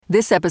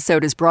This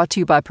episode is brought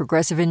to you by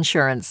Progressive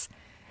Insurance.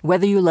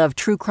 Whether you love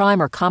true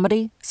crime or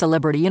comedy,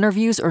 celebrity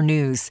interviews or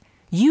news,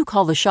 you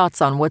call the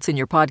shots on what's in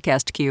your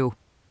podcast queue.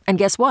 And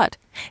guess what?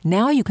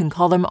 Now you can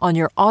call them on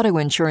your auto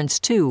insurance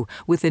too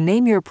with the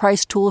Name Your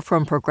Price tool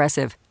from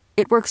Progressive.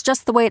 It works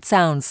just the way it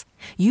sounds.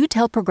 You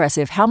tell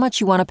Progressive how much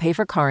you want to pay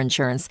for car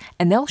insurance,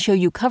 and they'll show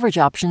you coverage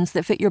options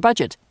that fit your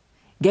budget.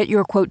 Get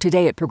your quote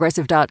today at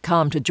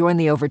Progressive.com to join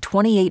the over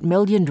 28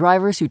 million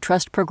drivers who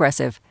trust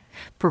Progressive.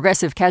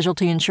 Progressive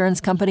Casualty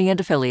Insurance Company and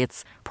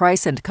Affiliates.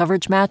 Price and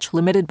coverage match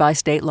limited by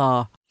state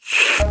law.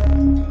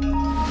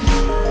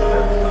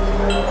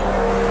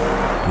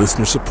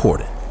 Listener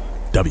supported.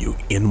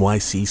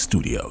 WNYC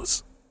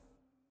Studios.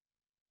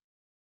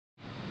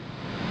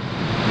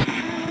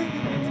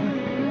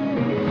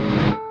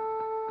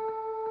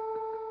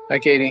 Hi,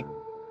 Katie.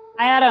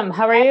 Hi, Adam.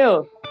 How are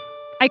you?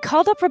 I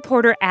called up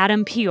reporter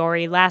Adam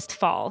Piori last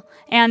fall,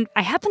 and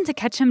I happened to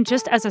catch him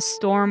just as a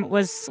storm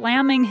was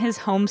slamming his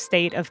home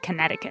state of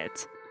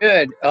Connecticut.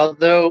 Good.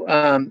 Although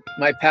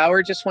my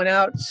power just went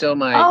out, so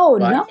my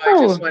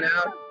Wi-Fi just went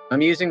out.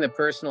 I'm using the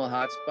personal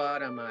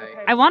hotspot on my...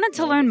 I wanted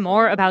to learn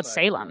more about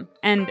Salem,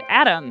 and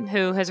Adam,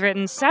 who has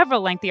written several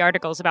lengthy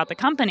articles about the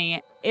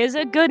company, is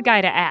a good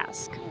guy to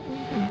ask.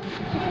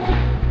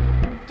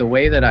 The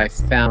way that I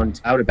found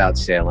out about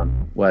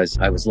Salem was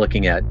I was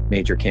looking at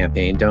major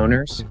campaign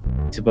donors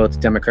to both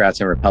Democrats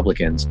and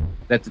Republicans.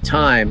 At the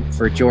time,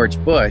 for George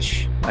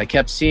Bush, I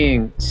kept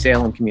seeing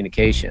Salem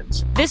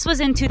Communications. This was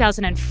in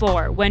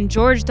 2004, when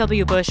George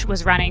W. Bush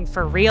was running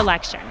for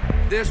re-election.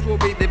 This will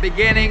be the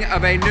beginning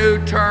of a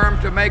new term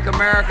to make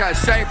America a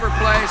safer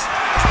place,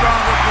 a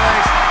stronger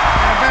place,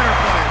 and a better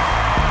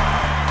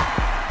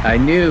place. I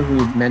knew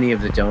who many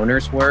of the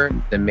donors were,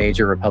 the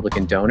major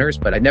Republican donors,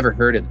 but I'd never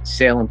heard of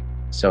Salem.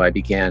 So I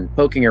began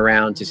poking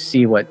around to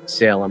see what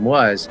Salem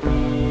was.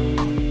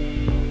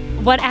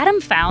 What Adam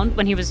found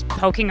when he was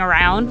poking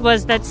around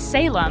was that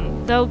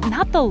Salem, though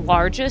not the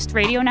largest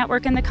radio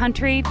network in the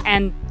country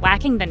and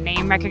lacking the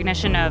name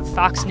recognition of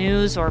Fox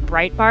News or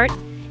Breitbart,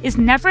 is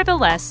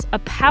nevertheless a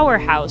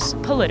powerhouse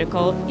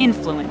political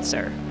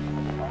influencer.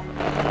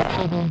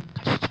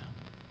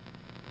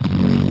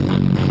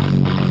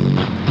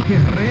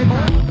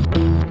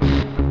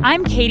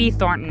 I'm Katie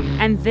Thornton,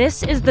 and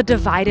this is The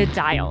Divided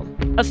Dial,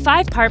 a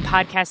 5-part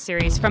podcast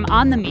series from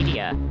On the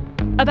Media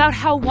about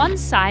how one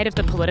side of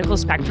the political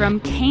spectrum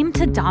came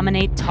to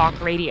dominate talk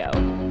radio,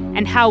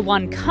 and how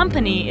one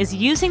company is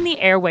using the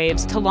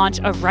airwaves to launch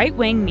a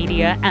right-wing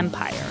media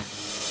empire.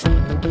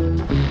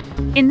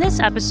 In this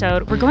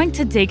episode, we're going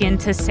to dig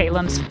into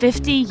Salem's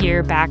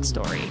 50-year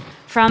backstory,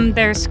 from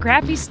their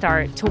scrappy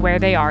start to where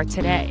they are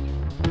today.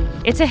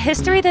 It's a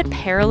history that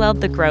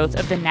paralleled the growth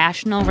of the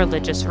national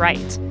religious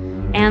right,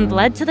 and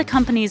led to the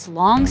company's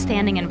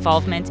long-standing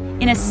involvement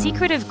in a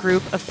secretive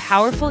group of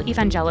powerful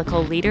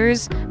evangelical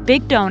leaders,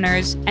 big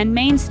donors, and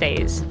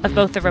mainstays of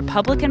both the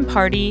Republican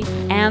Party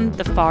and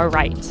the far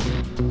right.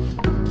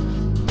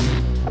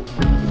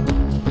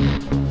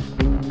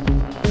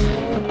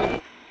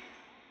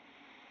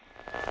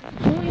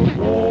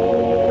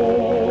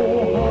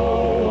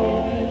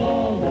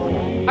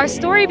 Our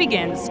story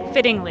begins,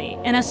 fittingly,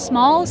 in a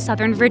small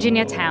Southern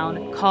Virginia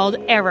town called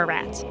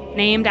Ararat,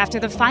 named after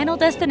the final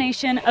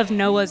destination of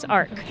Noah's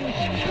Ark.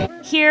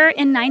 Here,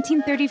 in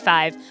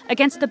 1935,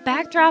 against the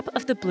backdrop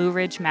of the Blue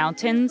Ridge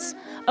Mountains,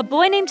 a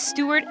boy named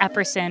Stuart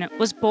Epperson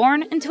was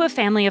born into a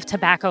family of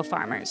tobacco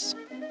farmers.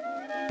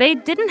 They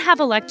didn't have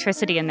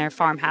electricity in their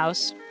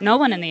farmhouse. No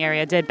one in the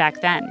area did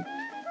back then.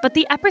 But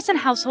the Epperson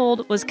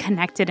household was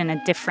connected in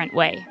a different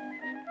way.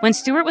 When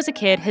Stuart was a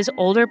kid, his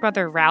older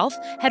brother Ralph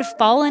had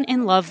fallen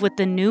in love with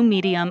the new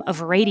medium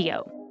of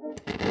radio.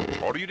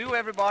 What do you do,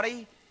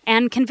 everybody?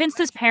 And convinced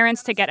his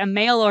parents to get a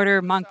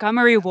mail-order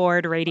Montgomery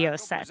Ward radio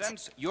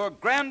set. Your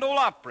Grand Ole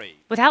Opry.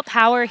 Without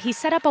power, he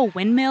set up a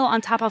windmill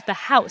on top of the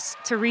house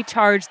to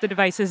recharge the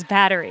device's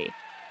battery.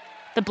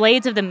 The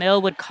blades of the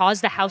mill would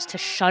cause the house to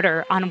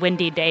shudder on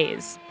windy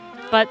days.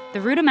 But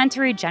the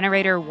rudimentary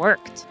generator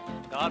worked.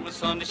 God with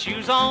Sunday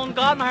shoes on,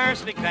 got my hair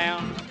slicked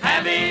down,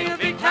 having a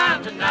big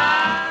time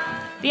tonight.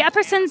 The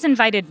Eppersons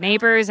invited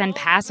neighbors and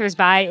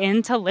passersby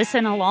in to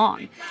listen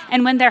along.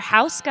 And when their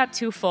house got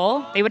too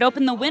full, they would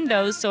open the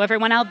windows so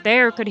everyone out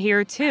there could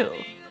hear too.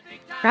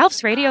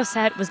 Ralph's radio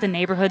set was the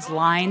neighborhood's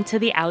line to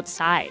the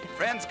outside.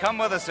 Friends, come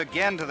with us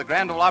again to the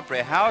Grand Ole Opry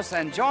House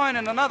and join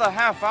in another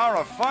half hour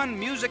of fun,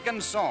 music,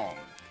 and song.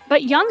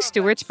 But young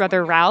Stuart's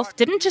brother Ralph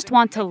didn't just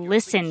want to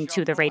listen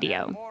to the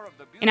radio.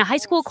 In a high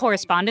school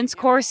correspondence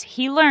course,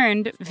 he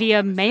learned,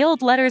 via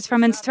mailed letters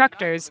from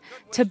instructors,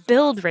 to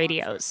build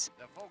radios.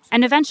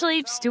 And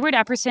eventually, Stuart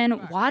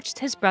Epperson watched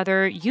his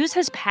brother use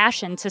his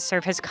passion to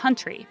serve his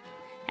country,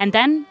 and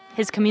then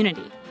his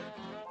community.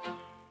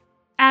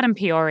 Adam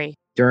Piori.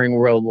 During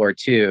World War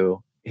II,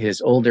 his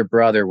older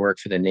brother worked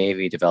for the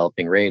Navy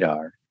developing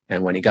radar.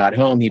 And when he got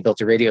home, he built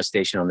a radio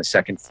station on the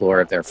second floor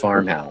of their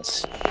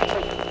farmhouse.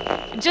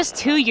 Just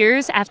 2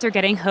 years after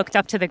getting hooked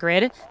up to the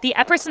grid, the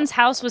Eppersons'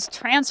 house was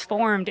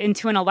transformed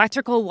into an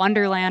electrical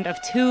wonderland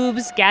of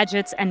tubes,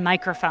 gadgets, and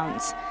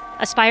microphones.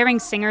 Aspiring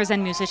singers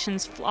and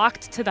musicians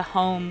flocked to the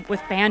home with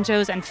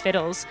banjos and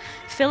fiddles,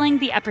 filling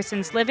the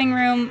Eppersons' living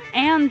room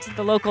and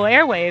the local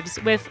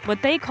airwaves with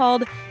what they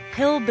called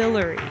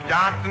hillbillery.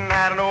 Johnson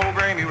had an old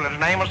gray mule, his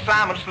name was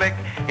Simon Slick.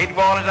 He'd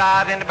roll his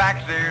eyes in the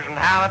back stairs and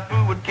how that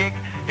fool would kick.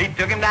 He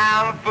took him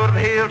down the foot of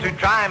the hill to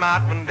try him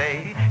out one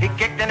day. He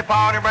kicked in the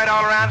party right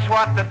all around, so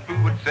what that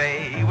fool would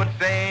say. He would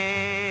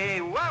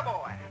say, "Well,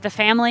 boy." The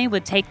family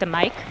would take the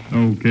mic.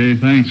 Okay,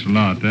 thanks a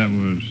lot. That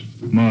was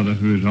Mother,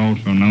 who is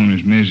also known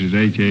as Mrs.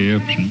 H.A.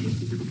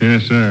 Epperson.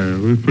 Yes, sir.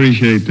 We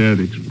appreciate that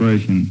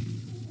expression.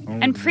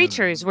 And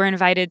preachers were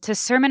invited to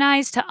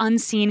sermonize to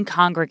unseen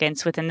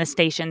congregants within the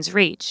station's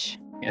reach.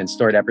 And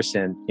Stuart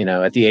Epperson,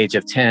 at the age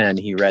of 10,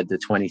 he read the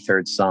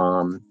 23rd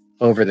Psalm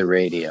over the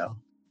radio.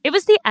 It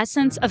was the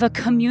essence of a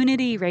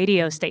community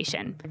radio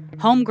station.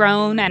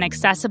 Homegrown and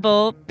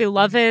accessible,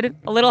 beloved,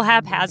 a little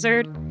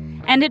haphazard.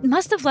 And it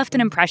must have left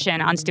an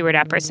impression on Stuart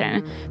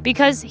Epperson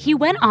because he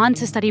went on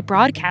to study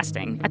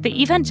broadcasting at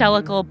the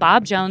evangelical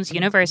Bob Jones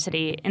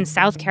University in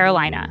South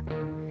Carolina.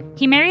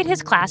 He married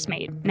his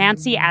classmate,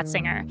 Nancy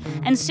Atzinger,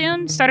 and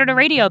soon started a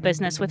radio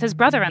business with his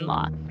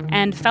brother-in-law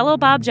and fellow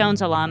Bob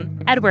Jones alum,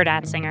 Edward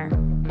Atzinger.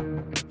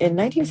 In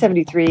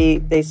 1973,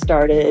 they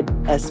started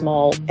a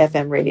small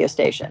FM radio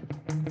station.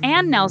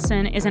 Ann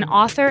Nelson is an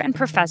author and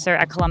professor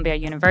at Columbia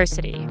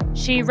University.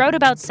 She wrote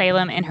about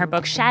Salem in her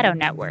book Shadow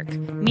Network,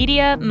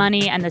 Media,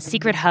 Money, and the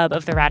Secret Hub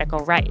of the Radical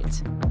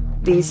Right.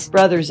 These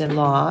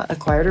brothers-in-law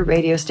acquired a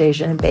radio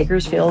station in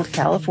Bakersfield,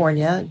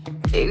 California.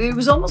 It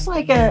was almost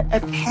like a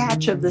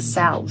patch of the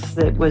South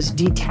that was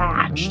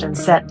detached and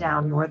set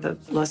down north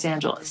of Los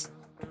Angeles.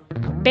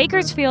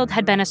 Bakersfield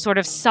had been a sort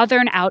of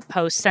southern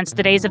outpost since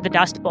the days of the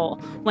Dust Bowl,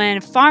 when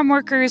farm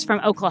workers from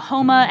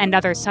Oklahoma and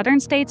other southern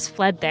states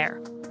fled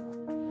there.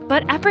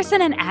 But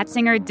Epperson and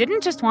Atzinger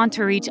didn't just want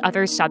to reach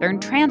other southern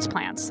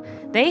transplants.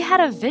 They had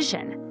a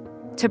vision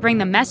to bring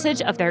the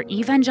message of their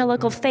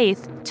evangelical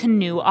faith to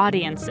new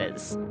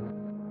audiences.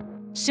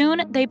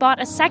 Soon, they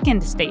bought a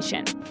second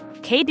station,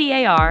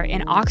 KDAR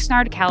in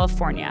Oxnard,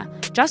 California,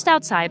 just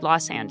outside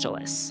Los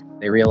Angeles.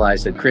 They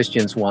realized that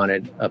Christians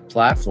wanted a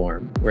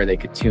platform where they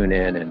could tune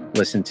in and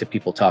listen to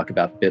people talk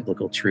about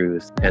biblical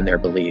truth and their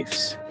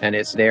beliefs. And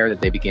it's there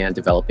that they began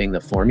developing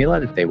the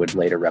formula that they would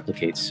later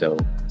replicate so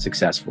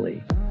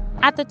successfully.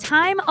 At the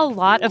time, a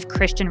lot of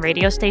Christian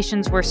radio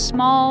stations were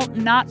small,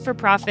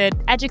 not-for-profit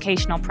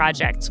educational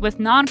projects with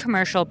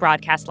non-commercial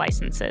broadcast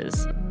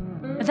licenses.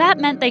 That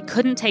meant they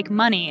couldn't take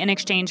money in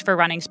exchange for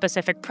running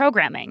specific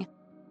programming.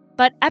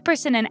 But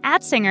Epperson and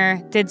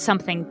Atzinger did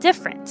something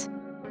different.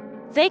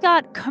 They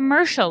got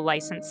commercial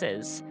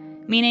licenses,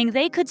 meaning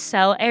they could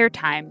sell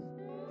airtime.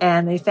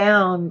 And they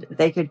found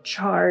they could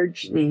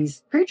charge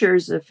these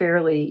preachers a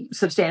fairly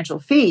substantial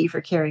fee for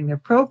carrying their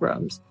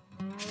programs.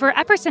 For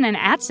Epperson and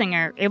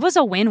Atzinger, it was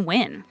a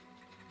win-win.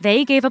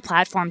 They gave a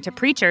platform to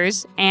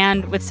preachers,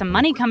 and with some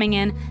money coming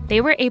in,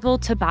 they were able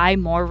to buy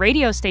more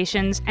radio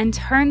stations and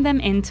turn them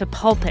into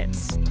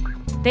pulpits.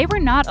 They were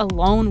not a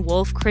lone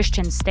wolf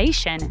Christian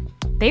station.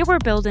 They were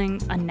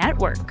building a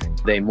network.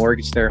 They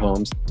mortgaged their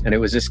homes, and it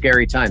was a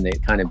scary time. They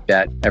kind of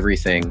bet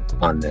everything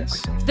on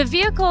this. The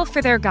vehicle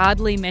for their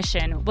godly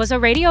mission was a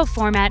radio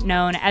format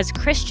known as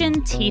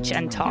Christian Teach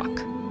and Talk.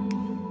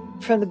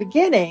 From the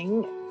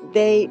beginning,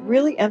 they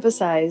really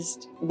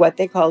emphasized what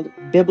they called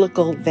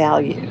biblical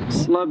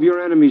values. Love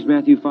your enemies,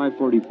 Matthew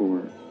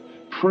 5:44.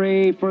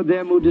 Pray for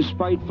them who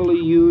despitefully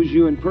use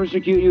you and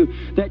persecute you,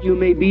 that you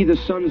may be the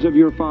sons of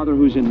your Father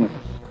who's in heaven.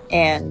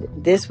 And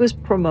this was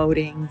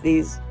promoting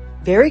these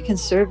very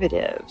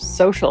conservative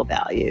social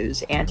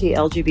values,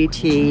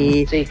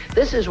 anti-LGBT. See,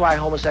 this is why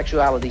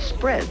homosexuality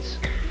spreads.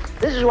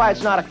 This is why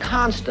it's not a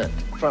constant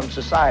from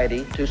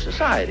society to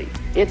society.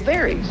 It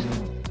varies.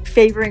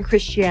 Favoring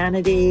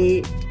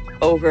Christianity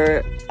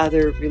over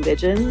other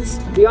religions.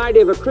 The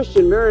idea of a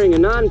Christian marrying a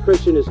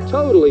non-Christian is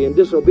totally in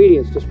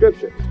disobedience to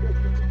Scripture.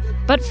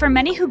 But for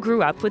many who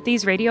grew up with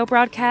these radio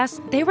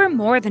broadcasts, they were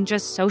more than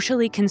just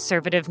socially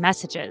conservative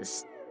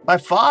messages. My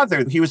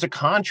father, he was a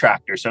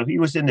contractor, so he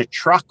was in the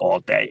truck all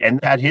day and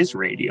had his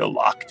radio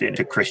locked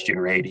into Christian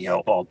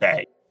radio all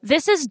day.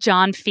 This is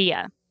John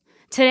Fia.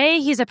 Today,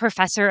 he's a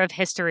professor of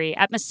history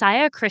at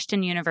Messiah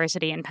Christian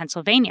University in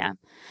Pennsylvania.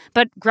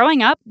 But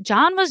growing up,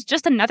 John was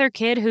just another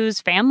kid whose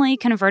family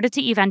converted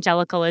to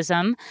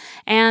evangelicalism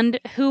and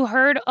who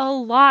heard a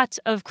lot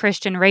of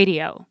Christian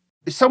radio.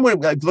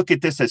 Someone would look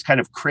at this as kind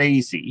of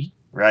crazy,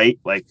 right?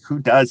 Like, who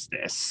does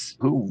this?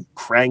 Who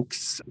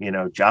cranks,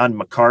 John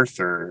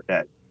MacArthur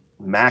at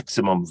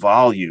maximum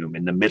volume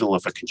in the middle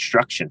of a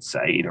construction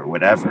site or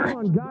whatever?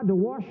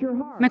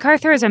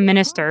 MacArthur is a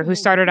minister who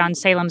started on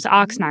Salem's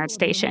Oxnard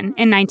station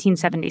in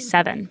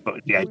 1977.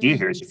 But the idea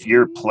here is if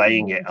you're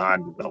playing it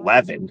on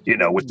 11,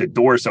 with the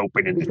doors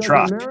open in the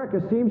truck,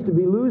 America seems to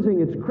be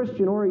losing its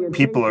Christian orientation.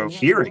 People are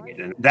hearing it.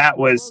 And that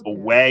was a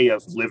way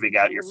of living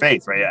out your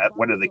faith, right?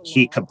 One of the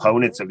key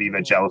components of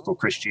evangelical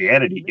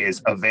Christianity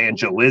is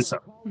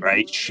evangelism,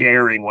 right?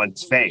 Sharing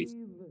one's faith.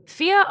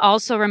 Fia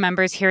also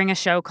remembers hearing a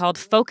show called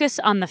Focus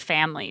on the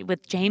Family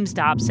with James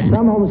Dobson.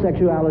 Some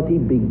homosexuality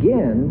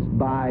begins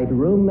by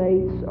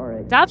roommates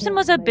or... Dobson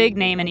was a big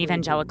name in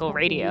evangelical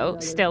radio,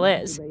 still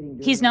is.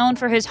 He's known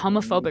for his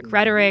homophobic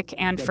rhetoric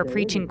and for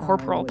preaching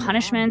corporal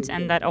punishment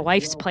and that a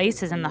wife's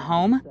place is in the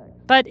home.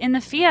 But in the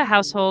Fia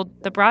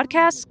household, the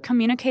broadcast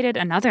communicated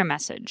another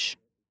message.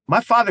 My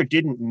father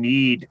didn't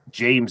need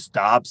James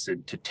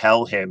Dobson to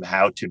tell him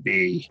how to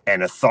be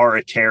an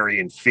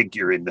authoritarian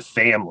figure in the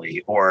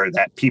family, or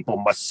that people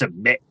must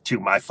submit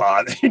to my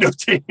father,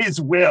 to his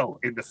will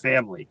in the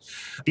family.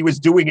 He was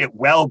doing it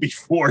well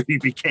before he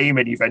became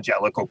an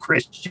evangelical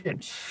Christian.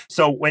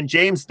 So when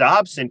James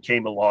Dobson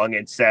came along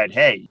and said,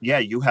 hey, yeah,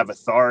 you have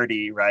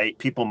authority, right?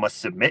 People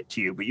must submit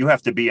to you, but you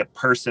have to be a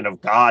person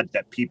of God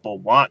that people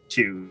want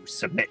to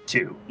submit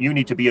to. You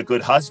need to be a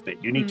good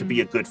husband. You need to be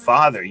a good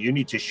father. You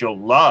need to show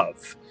love.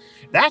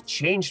 That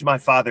changed my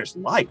father's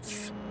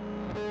life.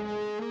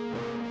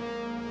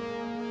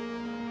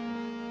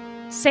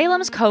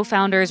 Salem's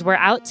co-founders were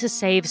out to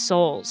save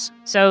souls,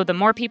 so the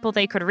more people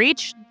they could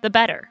reach, the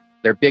better.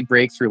 Their big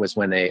breakthrough was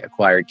when they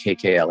acquired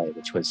KKLA,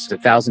 which was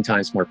 1,000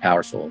 times more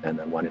powerful than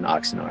the one in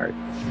Oxnard.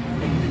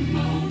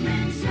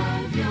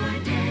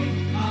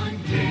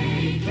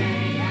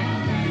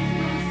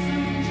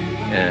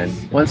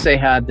 And once they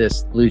had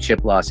this blue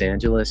chip Los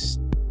Angeles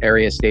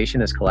area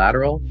station as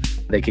collateral,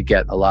 they could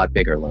get a lot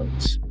bigger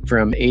loans.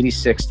 From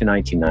 86 to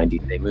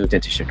 1990, they moved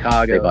into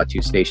Chicago. They bought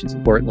 2 stations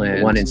in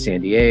Portland, 1 in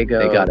San Diego.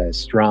 They got a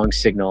strong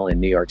signal in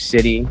New York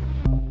City.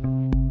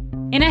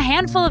 In a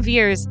handful of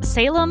years,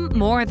 Salem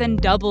more than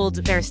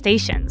doubled their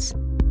stations.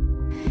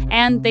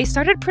 And they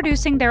started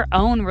producing their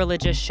own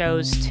religious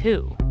shows,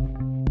 too.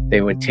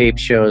 They would tape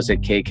shows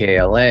at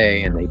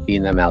KKLA and they'd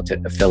beam them out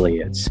to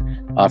affiliates,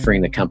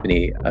 offering the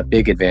company a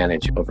big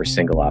advantage over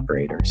single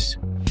operators.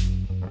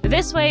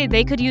 This way,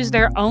 they could use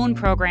their own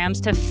programs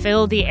to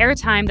fill the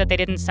airtime that they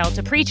didn't sell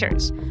to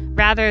preachers,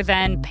 rather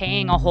than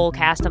paying a whole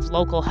cast of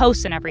local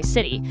hosts in every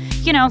city.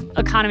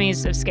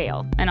 Economies of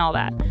scale and all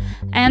that.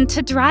 And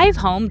to drive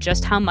home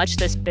just how much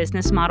this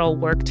business model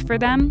worked for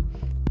them,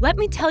 let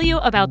me tell you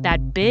about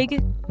that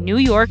big New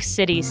York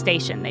City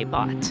station they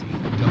bought.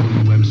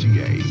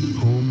 WMCA,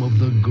 home of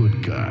the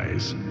good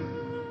guys.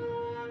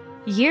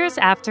 Years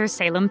after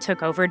Salem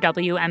took over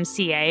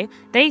WMCA,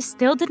 they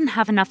still didn't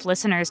have enough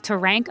listeners to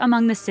rank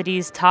among the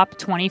city's top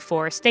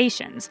 24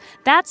 stations.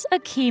 That's a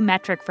key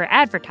metric for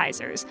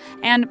advertisers,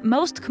 and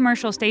most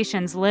commercial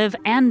stations live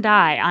and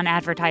die on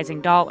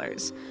advertising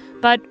dollars.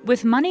 But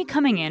with money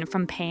coming in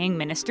from paying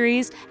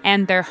ministries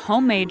and their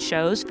homemade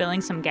shows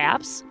filling some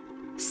gaps,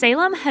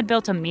 Salem had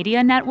built a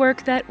media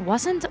network that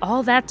wasn't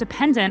all that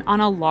dependent on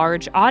a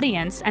large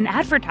audience and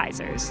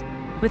advertisers.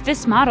 With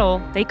this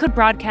model, they could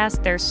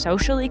broadcast their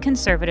socially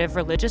conservative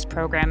religious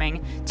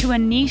programming to a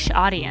niche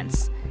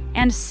audience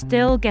and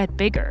still get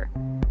bigger,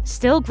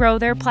 still grow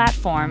their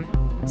platform,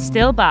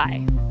 still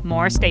buy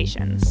more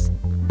stations.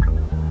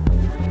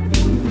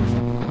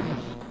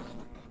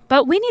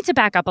 But we need to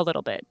back up a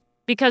little bit,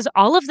 because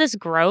all of this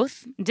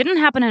growth didn't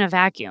happen in a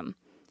vacuum.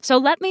 So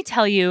let me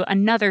tell you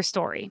another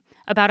story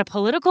about a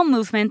political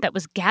movement that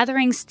was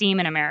gathering steam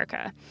in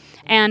America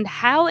and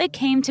how it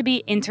came to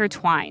be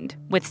intertwined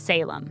with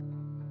Salem.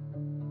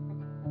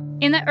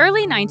 In the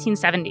early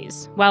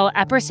 1970s, while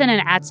Epperson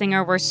and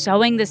Atzinger were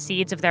sowing the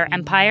seeds of their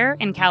empire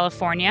in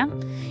California,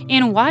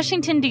 in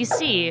Washington,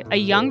 D.C., a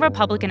young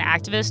Republican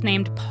activist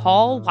named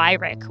Paul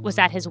Weyrich was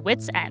at his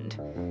wit's end.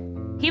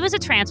 He was a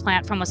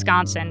transplant from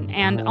Wisconsin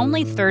and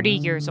only 30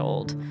 years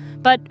old.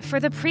 But for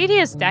the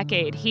previous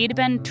decade, he'd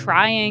been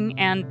trying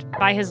and,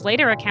 by his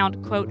later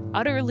account, quote,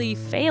 utterly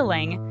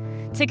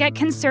failing to get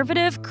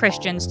conservative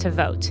Christians to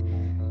vote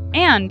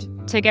and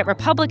to get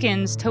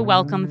Republicans to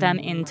welcome them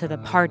into the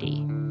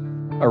party.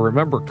 I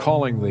remember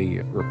calling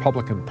the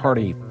Republican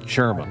Party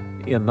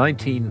chairman in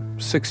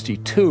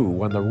 1962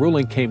 when the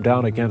ruling came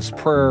down against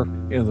prayer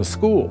in the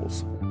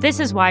schools. This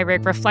is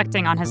Weyrich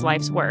reflecting on his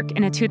life's work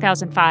in a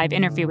 2005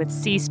 interview with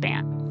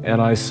C-SPAN.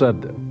 And I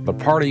said, the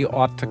party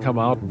ought to come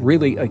out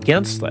really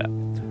against that.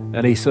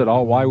 And he said,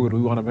 why would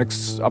we want to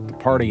mix up the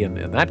party in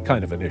that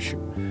kind of an issue?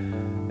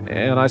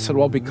 And I said,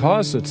 well,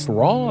 because it's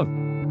wrong.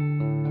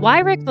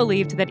 Weyrich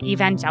believed that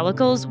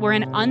evangelicals were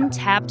an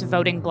untapped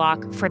voting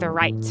bloc for the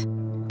right.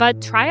 But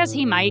try as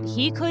he might,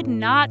 he could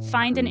not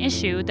find an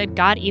issue that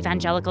got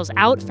evangelicals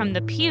out from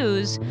the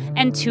pews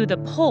and to the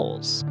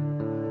polls.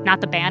 Not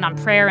the ban on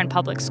prayer in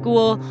public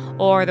school,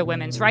 or the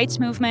women's rights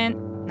movement,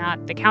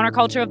 not the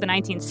counterculture of the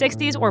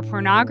 1960s, or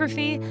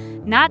pornography,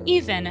 not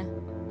even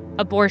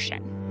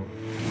abortion.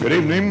 Good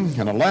evening.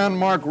 In a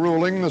landmark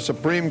ruling, the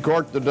Supreme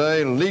Court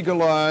today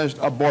legalized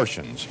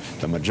abortions.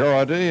 The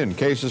majority in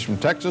cases from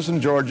Texas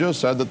and Georgia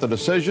said that the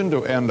decision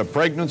to end a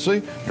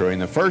pregnancy during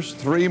the first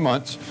 3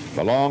 months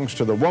belongs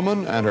to the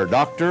woman and her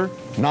doctor,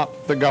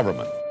 not the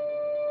government.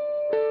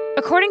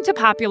 According to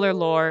popular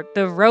lore,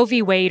 the Roe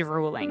v. Wade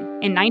ruling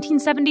in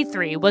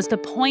 1973 was the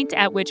point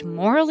at which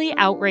morally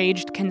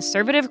outraged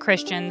conservative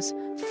Christians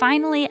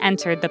finally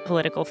entered the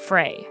political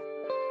fray.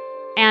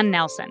 Ann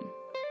Nelson.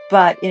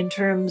 But in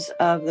terms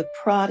of the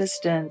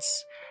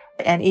Protestants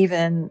and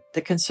even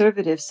the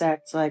conservative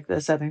sects like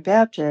the Southern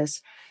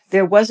Baptists,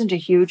 there wasn't a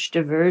huge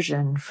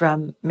diversion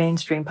from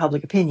mainstream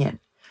public opinion,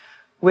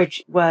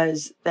 which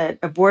was that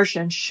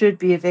abortion should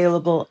be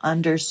available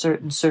under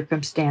certain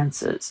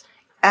circumstances.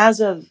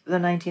 As of the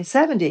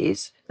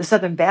 1970s, the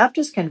Southern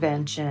Baptist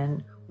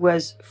Convention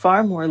was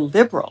far more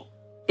liberal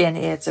in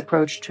its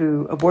approach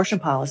to abortion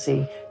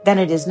policy than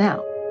it is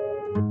now.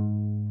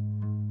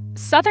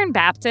 Southern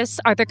Baptists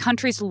are the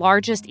country's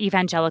largest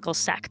evangelical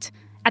sect.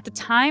 At the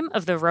time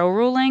of the Roe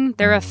ruling,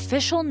 their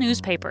official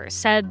newspaper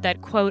said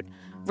that, quote,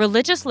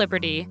 religious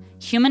liberty,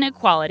 human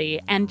equality,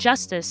 and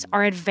justice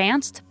are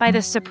advanced by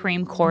the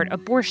Supreme Court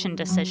abortion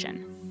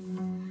decision.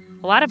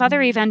 A lot of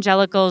other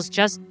evangelicals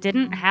just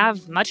didn't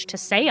have much to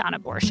say on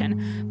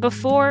abortion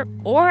before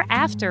or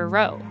after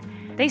Roe.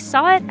 They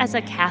saw it as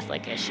a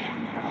Catholic issue.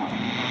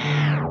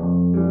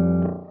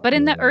 But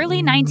in the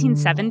early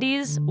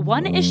 1970s,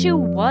 one issue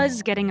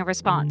was getting a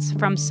response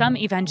from some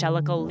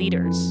evangelical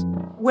leaders.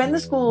 When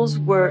the schools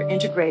were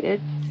integrated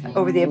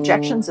over the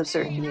objections of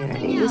certain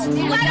communities,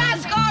 let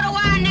us go to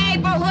our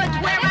neighborhoods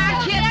where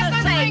our kids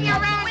are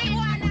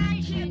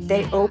safe.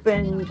 They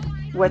opened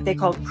what they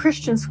called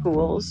Christian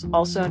schools,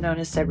 also known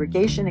as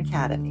segregation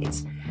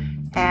academies,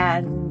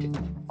 and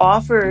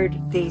offered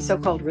the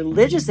so-called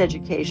religious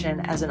education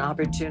as an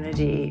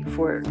opportunity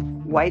for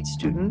white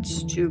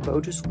students to go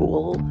to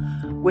school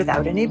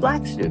without any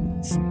black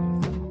students.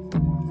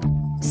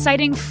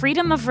 Citing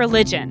freedom of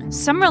religion,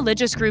 some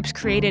religious groups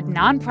created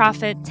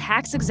nonprofit,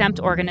 tax-exempt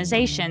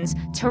organizations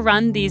to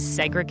run these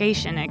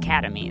segregation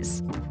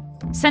academies.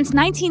 Since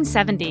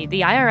 1970,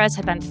 the IRS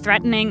had been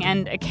threatening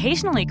and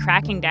occasionally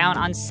cracking down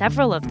on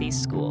several of these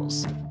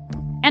schools.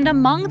 And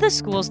among the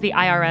schools the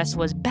IRS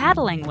was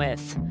battling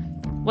with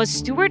was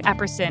Stuart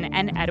Epperson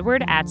and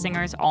Edward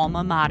Atzinger's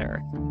alma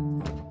mater,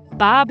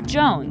 Bob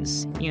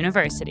Jones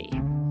University.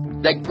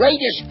 The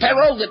greatest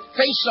peril that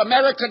faces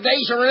America today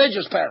is a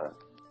religious peril.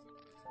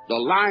 The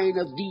line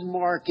of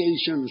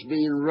demarcations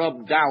being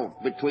rubbed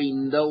out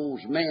between those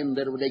men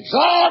that would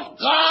exalt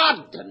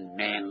God and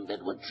men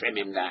that would trim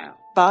him down.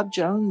 Bob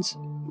Jones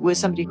was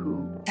somebody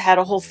who had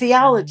a whole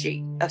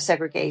theology of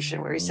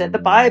segregation where he said the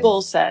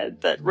Bible said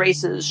that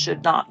races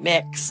should not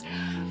mix.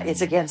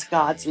 It's against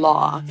God's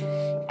law.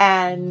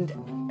 And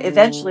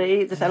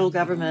eventually the federal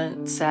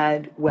government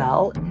said,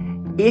 well,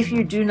 if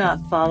you do not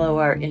follow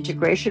our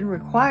integration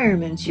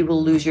requirements, you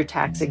will lose your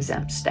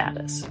tax-exempt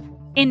status.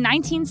 In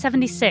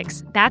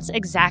 1976, that's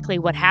exactly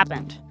what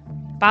happened.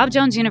 Bob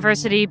Jones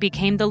University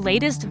became the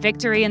latest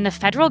victory in the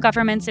federal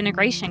government's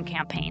integration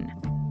campaign.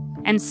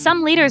 And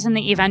some leaders in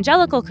the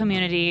evangelical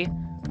community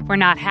were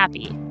not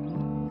happy.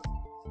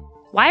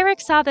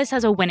 Weyrich saw this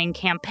as a winning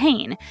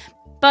campaign,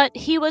 but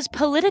he was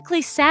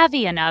politically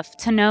savvy enough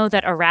to know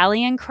that a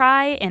rallying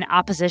cry in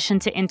opposition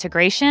to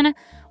integration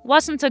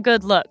wasn't a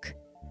good look.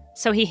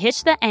 So he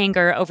hitched the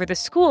anger over the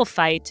school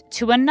fight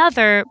to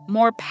another,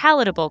 more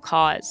palatable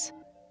cause: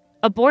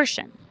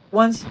 abortion.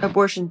 Once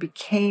abortion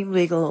became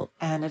legal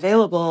and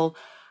available,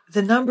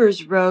 the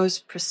numbers rose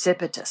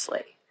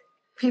precipitously.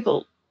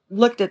 People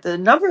looked at the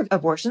number of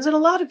abortions, and a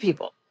lot of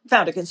people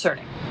found it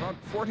concerning. About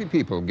 40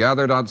 people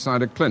gathered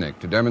outside a clinic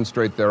to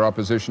demonstrate their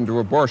opposition to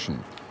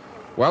abortion,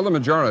 while the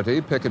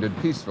majority picketed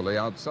peacefully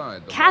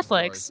outside.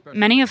 Catholics,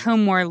 many of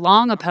whom were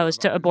long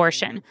opposed to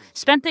abortion,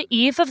 spent the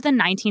eve of the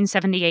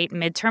 1978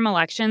 midterm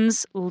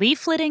elections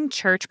leafleting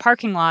church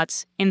parking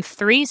lots in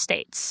 3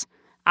 states: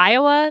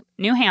 Iowa,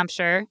 New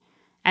Hampshire,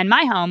 and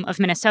my home of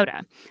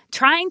Minnesota,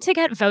 trying to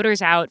get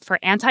voters out for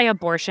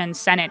anti-abortion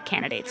Senate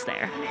candidates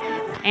there.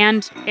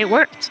 And it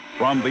worked.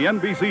 From the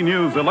NBC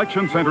News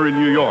Election Center in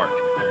New York,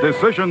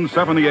 Decision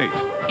 78.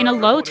 In a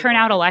low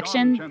turnout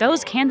election,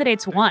 those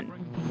candidates won.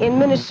 In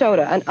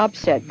Minnesota, an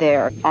upset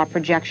there. Our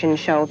projections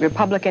show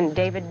Republican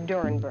David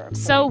Durenberg.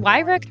 So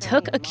Weyrich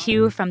took a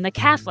cue from the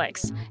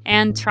Catholics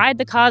and tried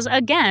the cause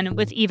again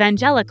with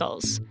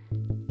evangelicals.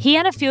 He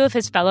and a few of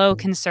his fellow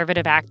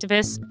conservative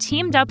activists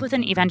teamed up with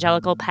an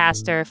evangelical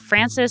pastor,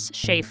 Francis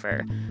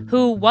Schaeffer,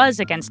 who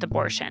was against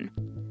abortion.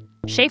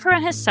 Schaeffer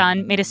and his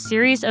son made a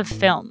series of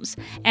films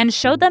and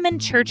showed them in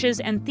churches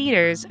and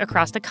theaters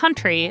across the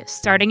country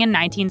starting in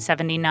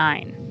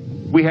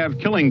 1979. We have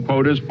killing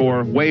quotas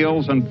for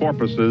whales and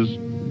porpoises,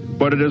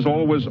 but it is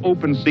always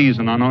open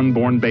season on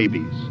unborn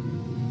babies.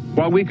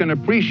 While we can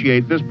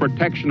appreciate this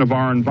protection of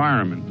our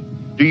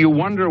environment, do you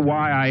wonder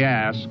why I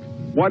ask,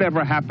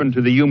 whatever happened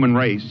to the human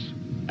race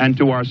and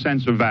to our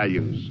sense of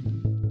values?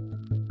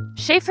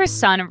 Schaeffer's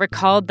son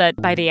recalled that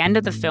by the end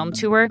of the film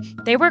tour,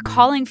 they were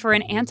calling for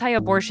an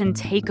anti-abortion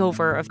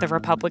takeover of the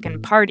Republican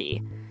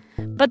Party.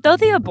 But though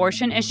the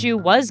abortion issue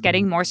was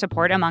getting more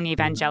support among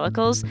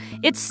evangelicals,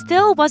 it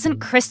still wasn't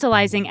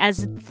crystallizing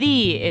as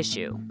the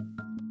issue.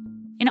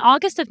 In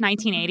August of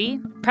 1980,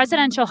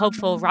 presidential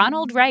hopeful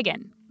Ronald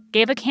Reagan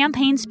gave a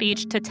campaign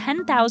speech to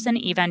 10,000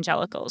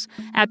 evangelicals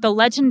at the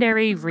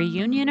legendary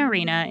Reunion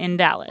Arena in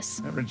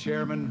Dallas. Reverend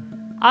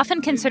Chairman,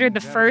 often considered the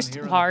first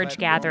large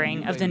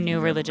gathering of the new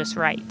religious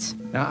right.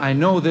 Now, I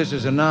know this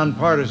is a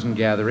nonpartisan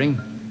gathering,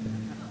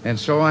 And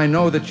so I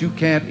know that you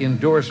can't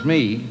endorse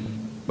me,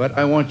 but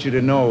I want you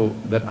to know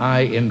that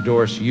I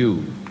endorse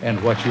you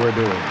and what you are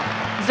doing.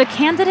 The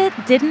candidate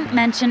didn't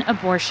mention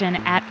abortion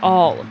at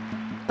all,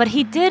 but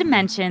he did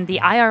mention the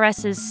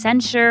IRS's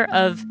censure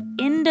of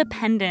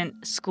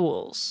independent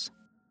schools.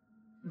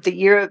 The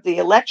year of the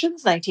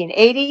elections,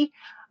 1980,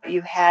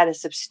 you had a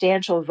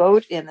substantial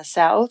vote in the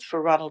South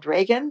for Ronald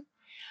Reagan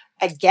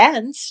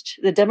against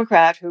the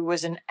Democrat who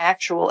was an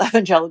actual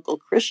evangelical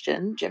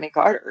Christian, Jimmy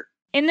Carter.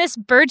 In this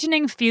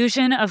burgeoning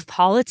fusion of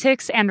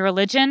politics and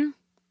religion,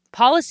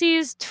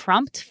 policies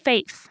trumped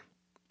faith.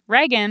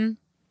 Reagan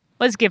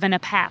was given a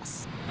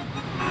pass.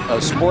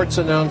 A sports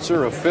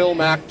announcer, a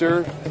film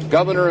actor,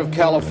 governor of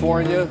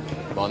California.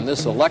 On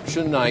this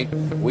election night,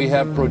 we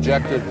have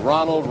projected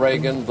Ronald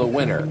Reagan the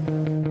winner.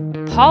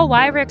 Paul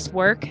Weyrach's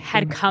work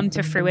had come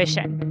to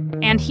fruition,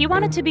 and he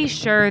wanted to be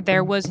sure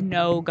there was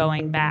no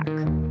going back.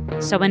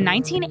 So in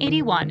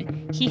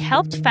 1981, he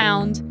helped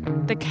found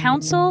the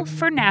Council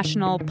for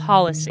National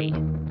Policy.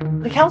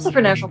 The Council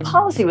for National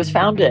Policy was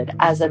founded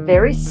as a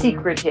very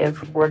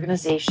secretive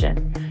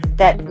organization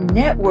that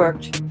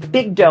networked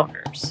big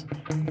donors,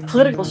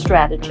 political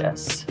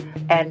strategists,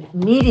 and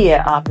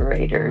media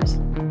operators.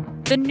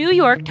 The New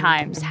York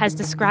Times has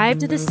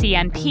described the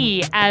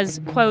CNP as,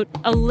 quote,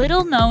 a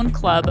little-known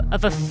club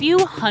of a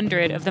few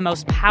hundred of the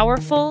most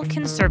powerful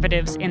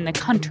conservatives in the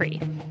country.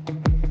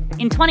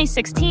 In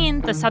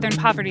 2016, the Southern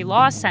Poverty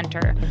Law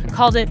Center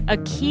called it a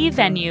key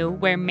venue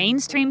where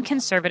mainstream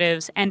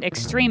conservatives and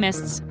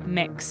extremists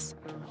mix.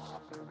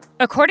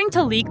 According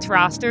to leaked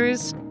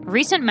rosters,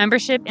 recent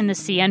membership in the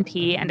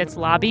CNP and its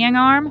lobbying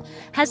arm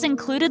has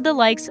included the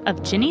likes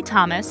of Ginny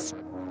Thomas,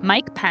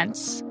 Mike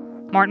Pence,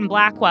 Martin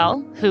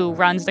Blackwell, who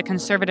runs the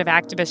conservative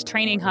activist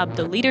training hub,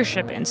 the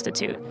Leadership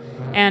Institute,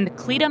 and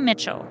Cleta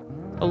Mitchell,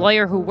 a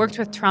lawyer who worked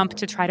with Trump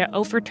to try to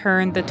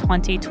overturn the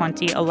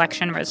 2020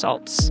 election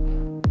results.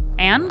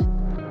 And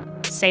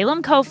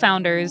Salem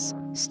co-founders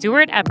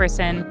Stuart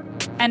Epperson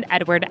and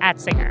Edward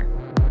Atzinger.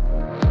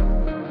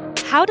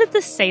 How did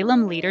the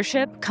Salem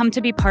leadership come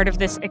to be part of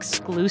this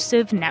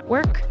exclusive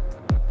network?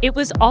 It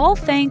was all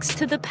thanks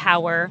to the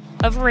power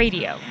of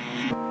radio.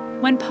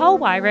 When Paul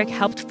Weyrach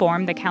helped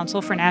form the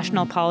Council for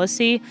National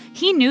Policy,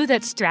 he knew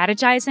that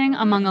strategizing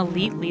among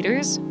elite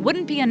leaders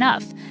wouldn't be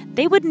enough.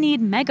 They would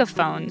need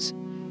megaphones.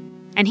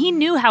 And he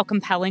knew how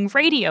compelling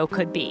radio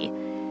could be.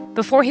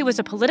 Before he was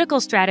a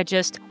political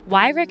strategist,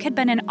 Weyrach had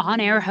been an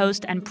on-air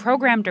host and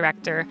program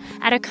director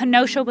at a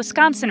Kenosha,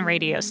 Wisconsin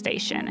radio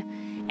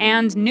station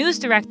and news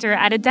director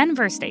at a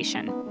Denver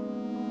station.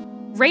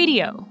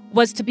 Radio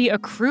was to be a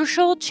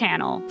crucial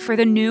channel for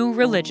the new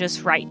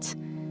religious right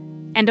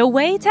and a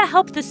way to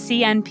help the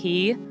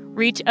CNP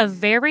reach a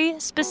very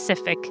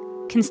specific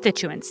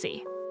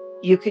constituency.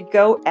 You could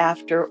go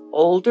after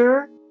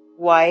older,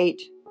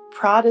 white,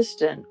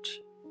 Protestant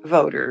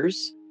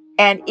voters,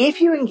 and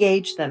if you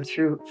engage them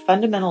through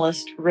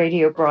fundamentalist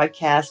radio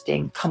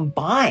broadcasting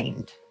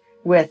combined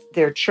with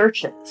their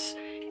churches,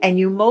 and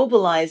you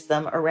mobilize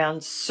them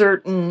around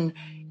certain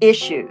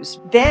issues,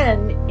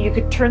 then you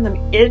could turn them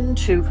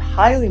into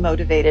highly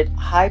motivated,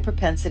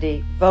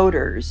 high-propensity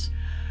voters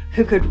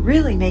who could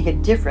really make a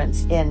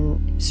difference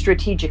in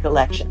strategic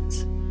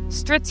elections.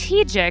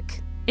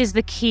 Strategic is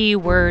the key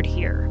word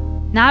here,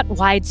 not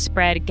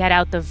widespread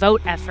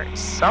get-out-the-vote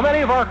efforts. Now, many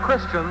of our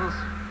Christians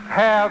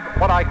have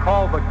what I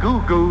call the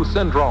goo-goo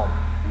syndrome.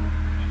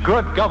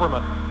 Good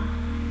government.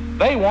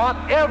 They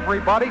want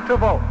everybody to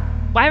vote.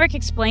 Weyrach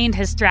explained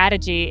his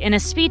strategy in a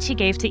speech he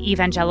gave to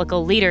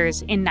evangelical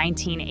leaders in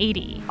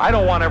 1980. I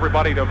don't want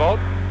everybody to vote.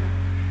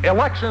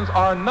 Elections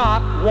are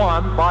not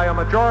won by a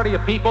majority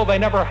of people. They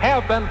never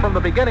have been from the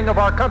beginning of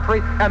our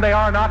country, and they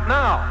are not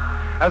now.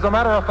 As a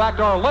matter of fact,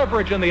 our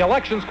leverage in the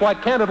elections,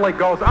 quite candidly,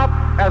 goes up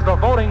as the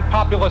voting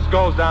populace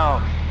goes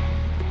down.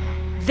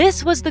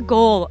 This was the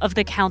goal of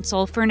the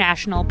Council for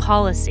National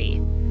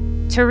Policy,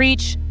 to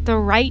reach the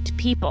right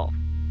people.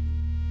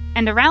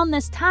 And around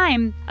this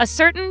time, a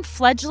certain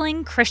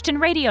fledgling Christian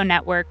radio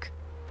network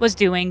was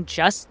doing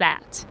just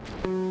that.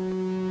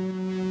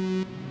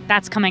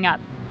 That's coming up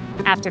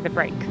after the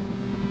break.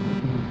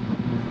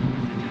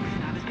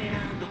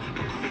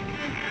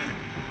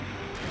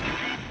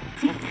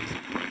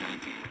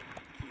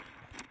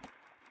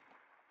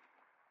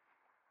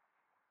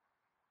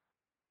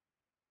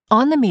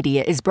 On the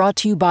Media is brought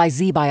to you by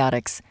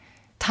ZBiotics.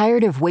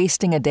 Tired of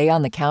wasting a day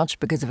on the couch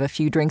because of a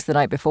few drinks the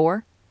night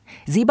before?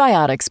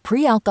 ZBiotics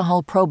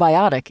Pre-Alcohol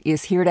Probiotic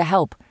is here to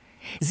help.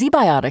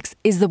 ZBiotics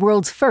is the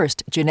world's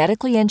first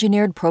genetically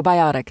engineered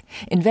probiotic,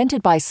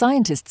 invented by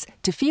scientists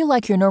to feel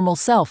like your normal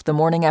self the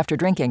morning after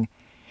drinking.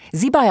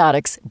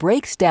 ZBiotics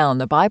breaks down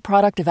the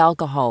byproduct of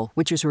alcohol,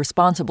 which is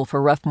responsible for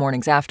rough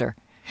mornings after.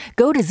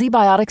 Go to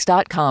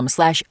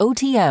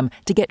zbiotics.com/OTM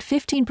to get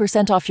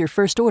 15% off your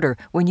first order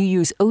when you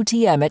use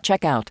OTM at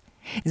checkout.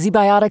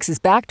 ZBiotics is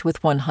backed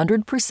with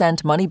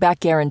 100% money-back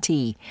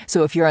guarantee,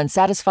 so if you're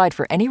unsatisfied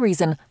for any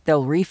reason,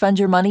 they'll refund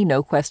your money,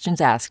 no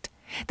questions asked.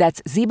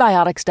 That's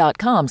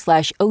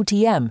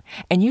zbiotics.com/OTM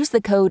and use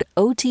the code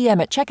OTM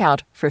at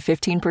checkout for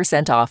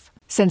 15% off.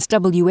 Since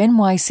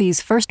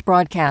WNYC's first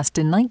broadcast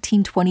in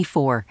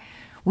 1924,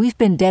 we've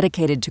been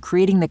dedicated to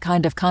creating the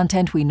kind of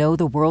content we know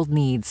the world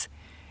needs.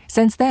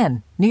 Since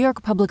then, New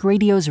York Public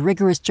Radio's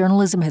rigorous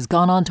journalism has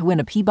gone on to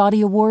win a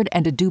Peabody Award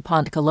and a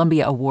DuPont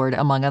Columbia Award,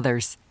 among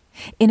others.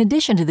 In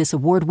addition to this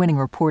award-winning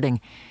reporting,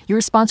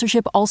 your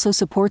sponsorship also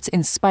supports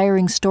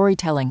inspiring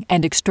storytelling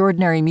and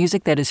extraordinary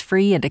music that is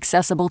free and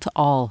accessible to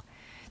all.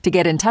 To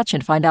get in touch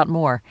and find out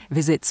more,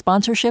 visit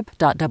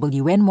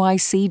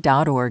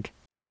sponsorship.wnyc.org.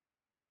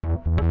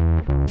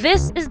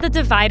 This is The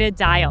Divided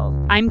Dial.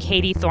 I'm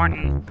Katie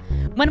Thornton.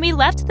 When we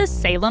left the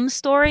Salem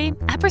story,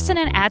 Epperson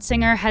and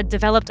Atzinger had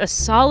developed a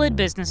solid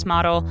business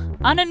model,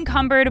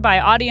 unencumbered by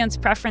audience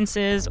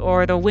preferences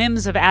or the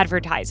whims of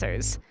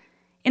advertisers.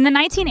 In the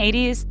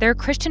 1980s, their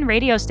Christian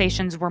radio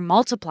stations were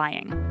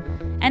multiplying.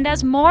 And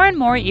as more and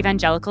more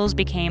evangelicals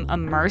became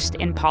immersed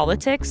in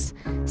politics,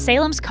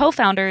 Salem's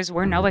co-founders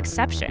were no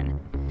exception.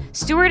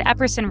 Stuart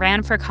Epperson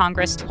ran for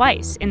Congress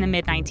twice in the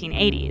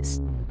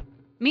mid-1980s.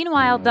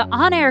 Meanwhile, the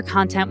on-air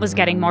content was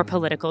getting more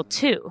political,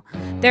 too.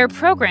 Their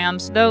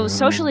programs, though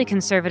socially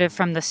conservative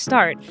from the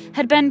start,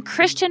 had been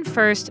Christian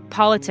first,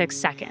 politics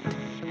second.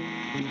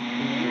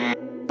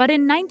 But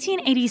in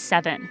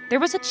 1987, there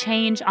was a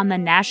change on the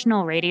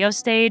national radio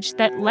stage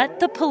that let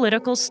the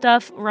political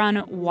stuff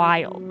run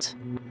wild.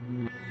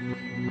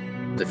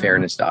 The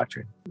Fairness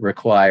Doctrine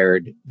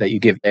required that you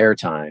give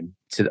airtime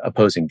to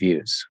opposing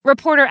views.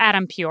 Reporter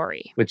Adam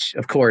Piori. Which,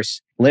 of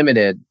course,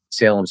 limited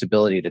Salem's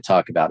ability to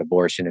talk about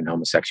abortion and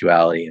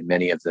homosexuality and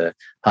many of the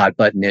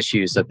hot-button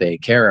issues that they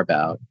care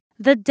about.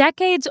 The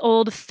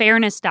decades-old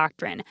Fairness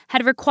Doctrine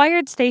had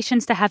required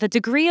stations to have a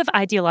degree of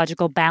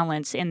ideological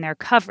balance in their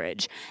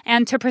coverage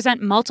and to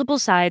present multiple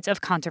sides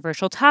of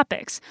controversial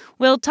topics.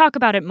 We'll talk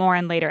about it more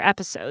in later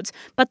episodes,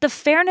 but the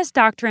Fairness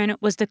Doctrine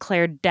was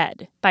declared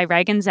dead by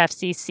Reagan's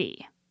FCC.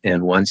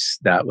 And once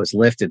that was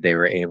lifted, they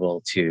were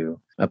able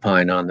to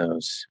opine on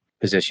those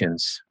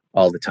positions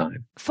all the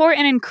time. For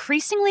an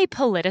increasingly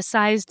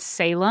politicized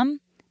Salem,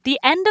 the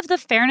end of the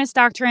Fairness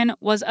Doctrine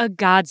was a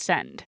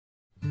godsend.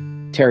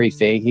 Terry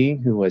Fahey,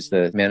 who was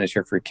the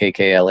manager for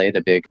KKLA,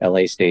 the big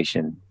LA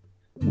station,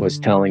 was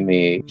telling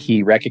me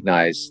he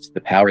recognized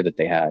the power that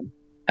they had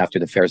after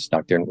the Fairness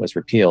Doctrine was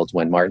repealed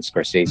when Martin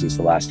Scorsese's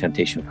The Last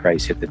Temptation of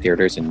Christ hit the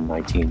theaters in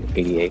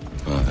 1988.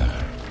 Father,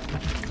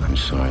 I'm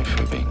sorry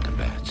for being a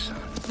bad son.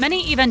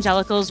 Many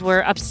evangelicals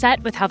were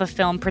upset with how the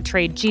film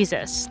portrayed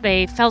Jesus.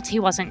 They felt he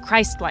wasn't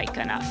Christ-like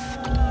enough.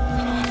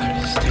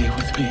 Father, stay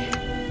with me.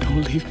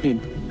 Don't leave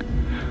me.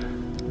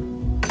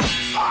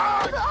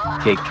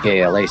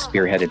 KKLA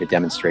spearheaded a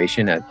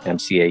demonstration at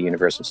MCA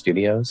Universal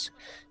Studios.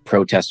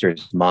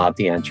 Protesters mobbed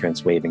the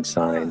entrance, waving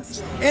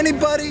signs.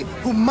 Anybody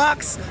who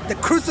mocks the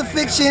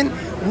crucifixion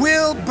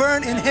will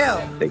burn in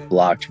hell. They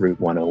blocked Route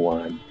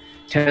 101.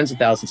 Tens of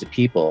thousands of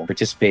people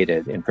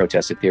participated in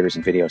protests at theaters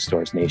and video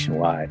stores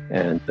nationwide.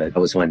 And that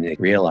was when they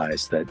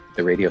realized that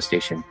the radio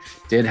station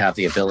did have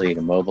the ability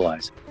to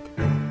mobilize.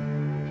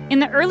 In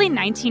the early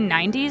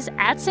 1990s,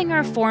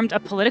 Atzinger formed a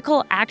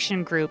political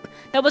action group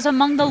that was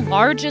among the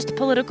largest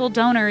political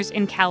donors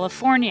in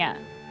California.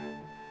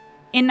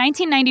 In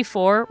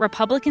 1994,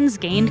 Republicans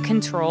gained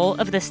control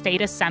of the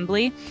state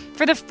assembly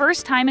for the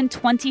first time in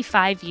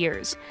 25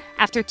 years,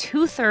 after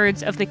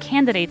 2/3 of the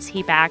candidates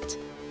he backed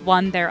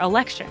won their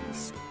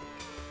elections.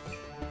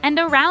 And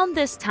around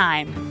this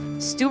time,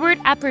 Stuart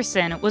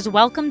Epperson was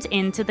welcomed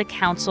into the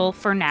Council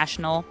for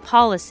National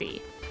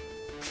Policy,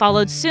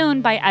 followed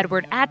soon by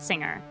Edward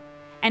Atzinger.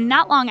 And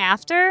not long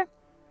after,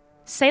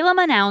 Salem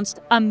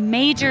announced a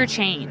major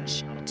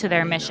change to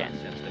their mission.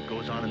 That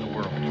goes on in the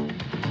world.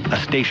 A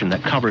station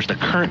that covers the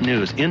current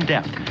news in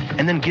depth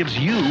and then gives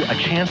you a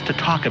chance to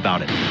talk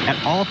about it at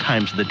all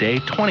times of the day,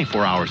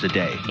 24 hours a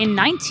day. In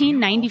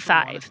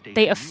 1995,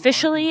 they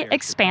officially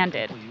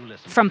expanded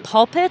from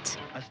pulpit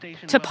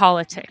to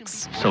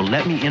politics. So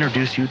let me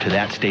introduce you to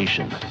that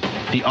station,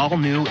 the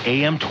all-new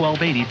AM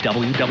 1280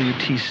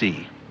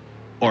 WWTC,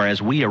 or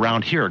as we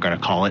around here are going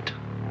to call it,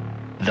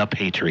 The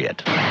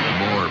Patriot.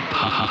 More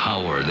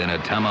power than a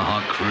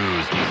Tomahawk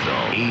cruise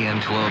missile.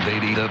 AM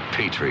 1280, The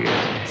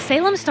Patriot.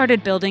 Salem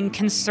started building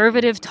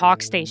conservative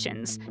talk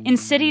stations in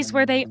cities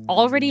where they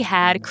already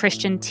had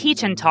Christian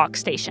teach and talk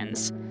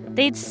stations.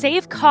 They'd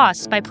save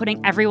costs by putting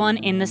everyone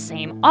in the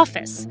same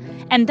office.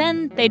 And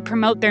then they'd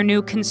promote their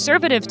new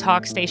conservative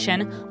talk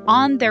station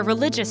on their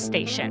religious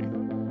station.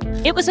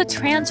 It was a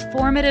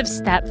transformative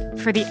step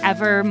for the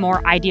ever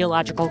more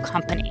ideological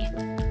company.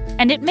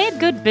 And it made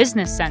good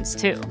business sense,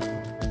 too.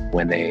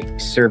 When they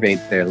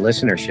surveyed their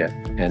listenership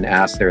and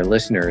asked their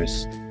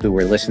listeners who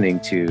were listening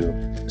to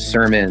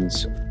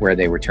sermons where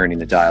they were turning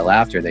the dial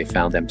after, they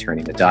found them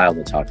turning the dial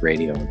to talk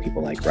radio and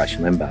people like Rush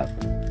Limbaugh.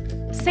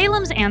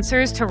 Salem's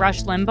answers to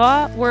Rush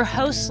Limbaugh were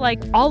hosts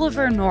like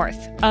Oliver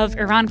North of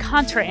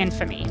Iran-Contra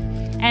infamy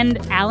and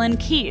Alan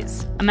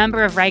Keyes, a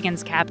member of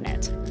Reagan's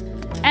cabinet.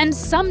 And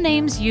some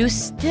names you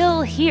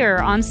still hear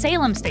on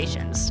Salem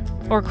stations,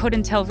 or could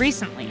until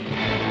recently.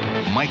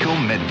 Michael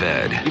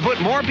Medved. You put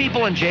more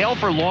people in jail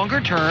for longer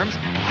terms,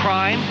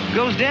 crime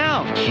goes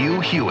down. Hugh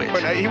Hewitt.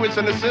 But he was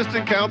an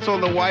assistant counsel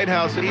in the White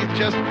House, and he's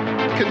just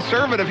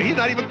conservative. He's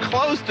not even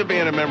close to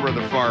being a member of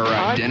the far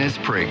right. Dennis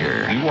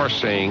Prager. You are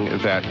saying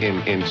that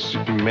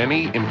in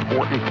many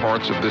important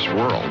parts of this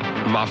world,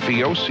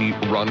 mafiosi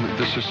run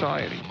the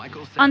society.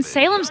 On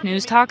Salem's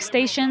news talk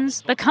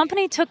stations, the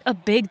company took a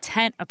big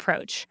tent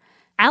approach.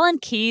 Alan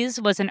Keyes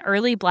was an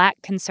early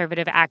black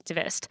conservative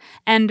activist,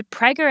 and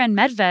Prager and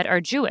Medved are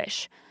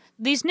Jewish.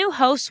 These new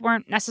hosts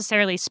weren't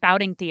necessarily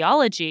spouting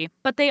theology,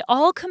 but they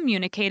all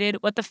communicated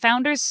what the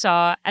founders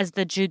saw as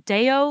the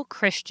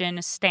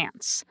Judeo-Christian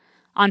stance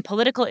on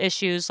political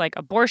issues like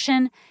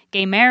abortion,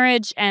 gay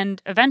marriage,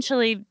 and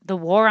eventually the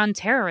war on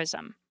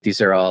terrorism. These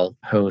are all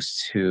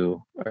hosts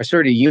who are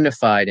sort of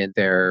unified in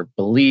their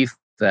belief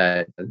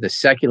that the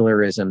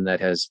secularism that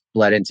has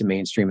bled into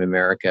mainstream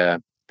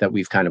America, that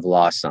we've kind of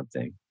lost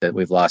something, that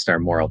we've lost our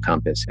moral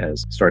compass,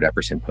 as Stuart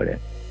Epperson put it.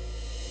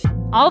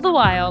 All the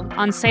while,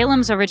 on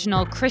Salem's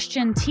original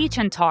Christian teach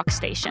and talk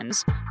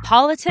stations,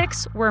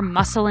 politics were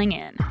muscling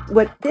in.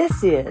 What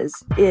this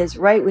is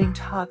right-wing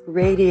talk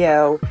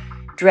radio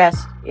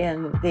dressed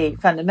in the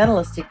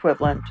fundamentalist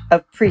equivalent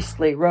of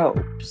priestly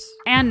robes.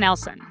 Ann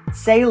Nelson.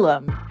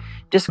 Salem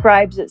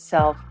describes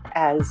itself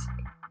as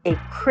a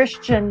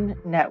Christian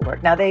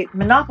network. Now, they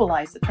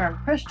monopolize the term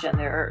Christian.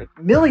 There are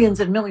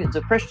millions and millions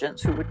of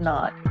Christians who would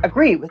not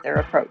agree with their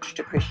approach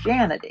to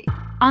Christianity.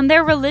 On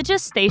their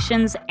religious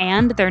stations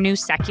and their new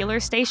secular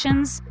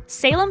stations,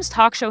 Salem's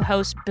talk show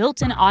hosts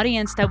built an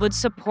audience that would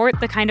support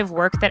the kind of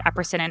work that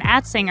Epperson and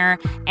Atzinger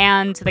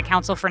and the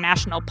Council for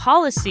National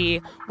Policy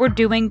were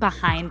doing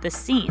behind the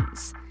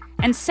scenes.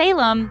 And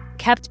Salem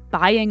kept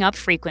buying up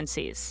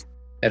frequencies.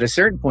 At a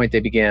certain point, they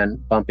began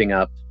bumping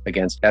up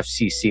against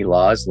FCC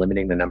laws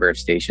limiting the number of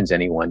stations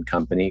any one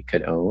company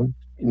could own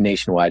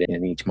nationwide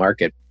in each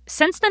market.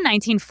 Since the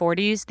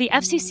 1940s, the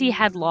FCC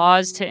had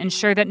laws to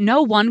ensure that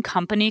no one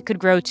company could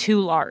grow too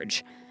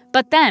large.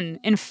 But then,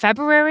 in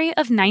February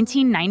of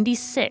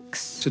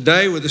 1996...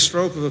 Today, with the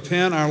stroke of a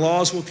pen, our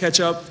laws will catch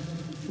up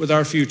with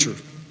our future.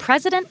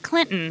 President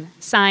Clinton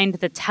signed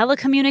the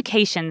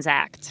Telecommunications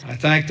Act. I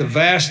thank the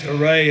vast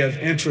array of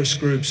interest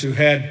groups who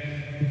had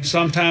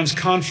sometimes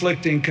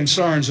conflicting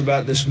concerns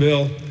about this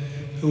bill,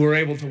 who were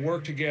able to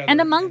work together. And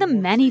among the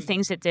many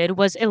things it did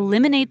was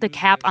eliminate the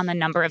cap on the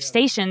number of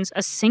stations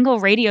a single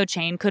radio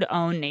chain could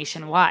own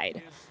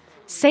nationwide.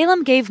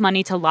 Salem gave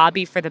money to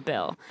lobby for the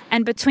bill,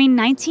 and between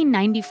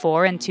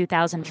 1994 and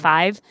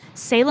 2005,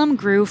 Salem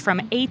grew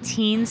from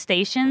 18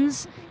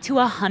 stations to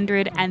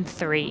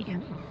 103.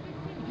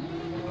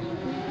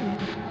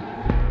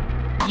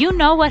 You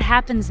know what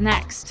happens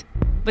next.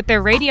 With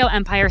their radio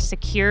empire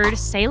secured,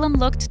 Salem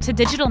looked to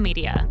digital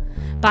media,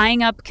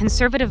 buying up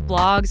conservative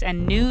blogs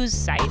and news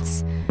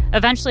sites,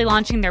 eventually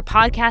launching their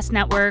podcast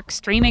network,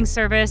 streaming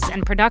service,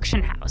 and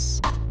production house.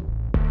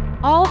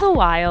 All the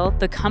while,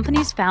 the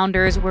company's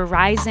founders were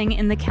rising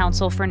in the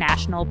Council for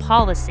National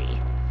Policy.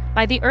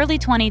 By the early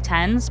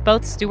 2010s,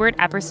 both Stuart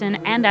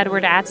Epperson and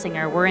Edward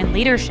Atzinger were in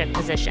leadership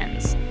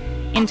positions.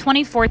 In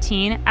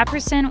 2014,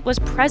 Epperson was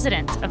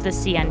president of the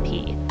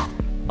CNP,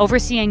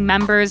 overseeing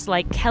members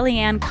like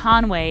Kellyanne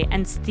Conway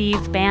and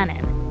Steve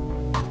Bannon.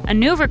 A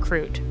new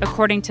recruit,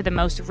 according to the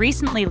most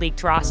recently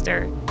leaked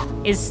roster,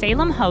 is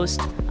Salem host,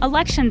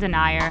 election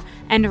denier,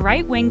 and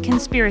right-wing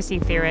conspiracy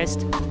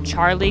theorist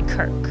Charlie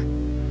Kirk.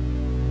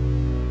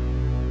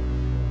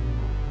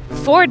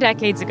 4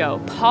 decades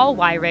ago, Paul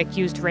Weyrich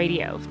used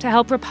radio to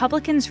help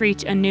Republicans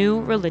reach a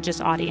new religious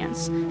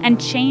audience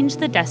and change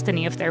the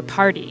destiny of their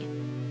party.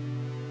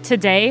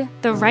 Today,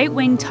 the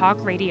right-wing talk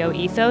radio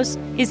ethos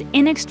is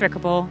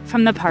inextricable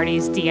from the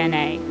party's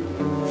DNA,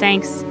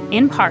 thanks,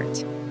 in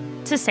part,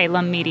 to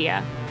Salem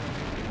Media.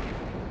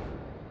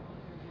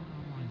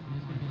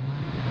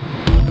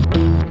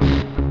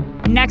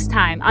 Next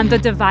time on The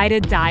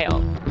Divided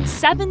Dial,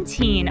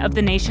 17 of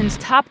the nation's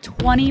top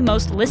 20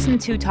 most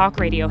listened to talk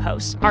radio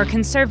hosts are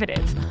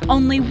conservative.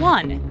 Only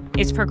one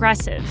is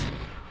progressive.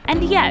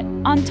 And yet,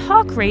 on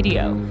talk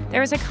radio,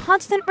 there is a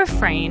constant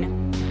refrain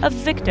of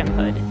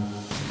victimhood.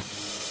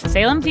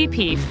 Salem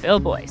VP Phil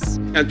Boyce.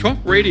 And talk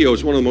radio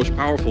is one of the most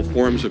powerful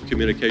forms of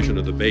communication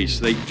to the base.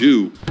 They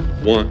do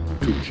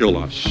want to kill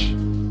us.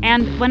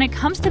 And when it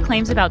comes to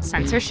claims about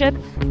censorship,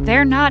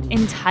 they're not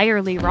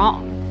entirely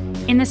wrong.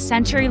 In the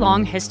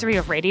century-long history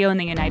of radio in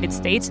the United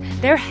States,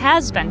 there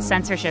has been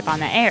censorship on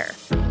the air.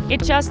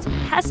 It just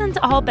hasn't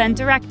all been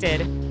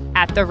directed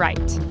at the right.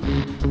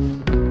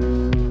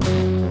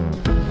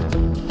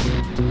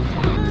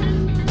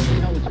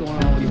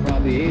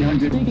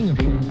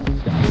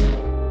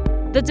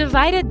 The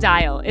Divided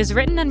Dial is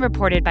written and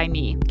reported by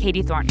me,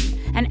 Katie Thornton,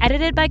 and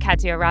edited by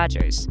Katya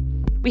Rogers.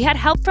 We had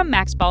help from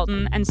Max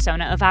Bolton and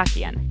Sona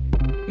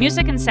Avakian.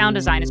 Music and sound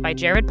design is by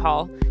Jared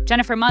Paul.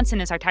 Jennifer Munson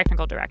is our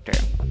technical director.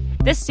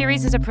 This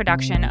series is a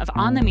production of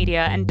On the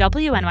Media and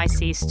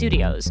WNYC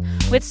Studios,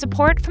 with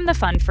support from the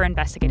Fund for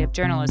Investigative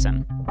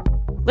Journalism.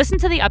 Listen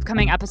to the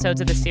upcoming episodes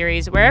of the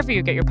series wherever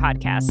you get your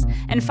podcasts,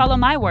 and follow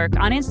my work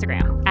on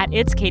Instagram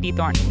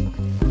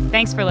 @It'sKatieThornton.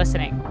 Thanks for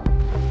listening.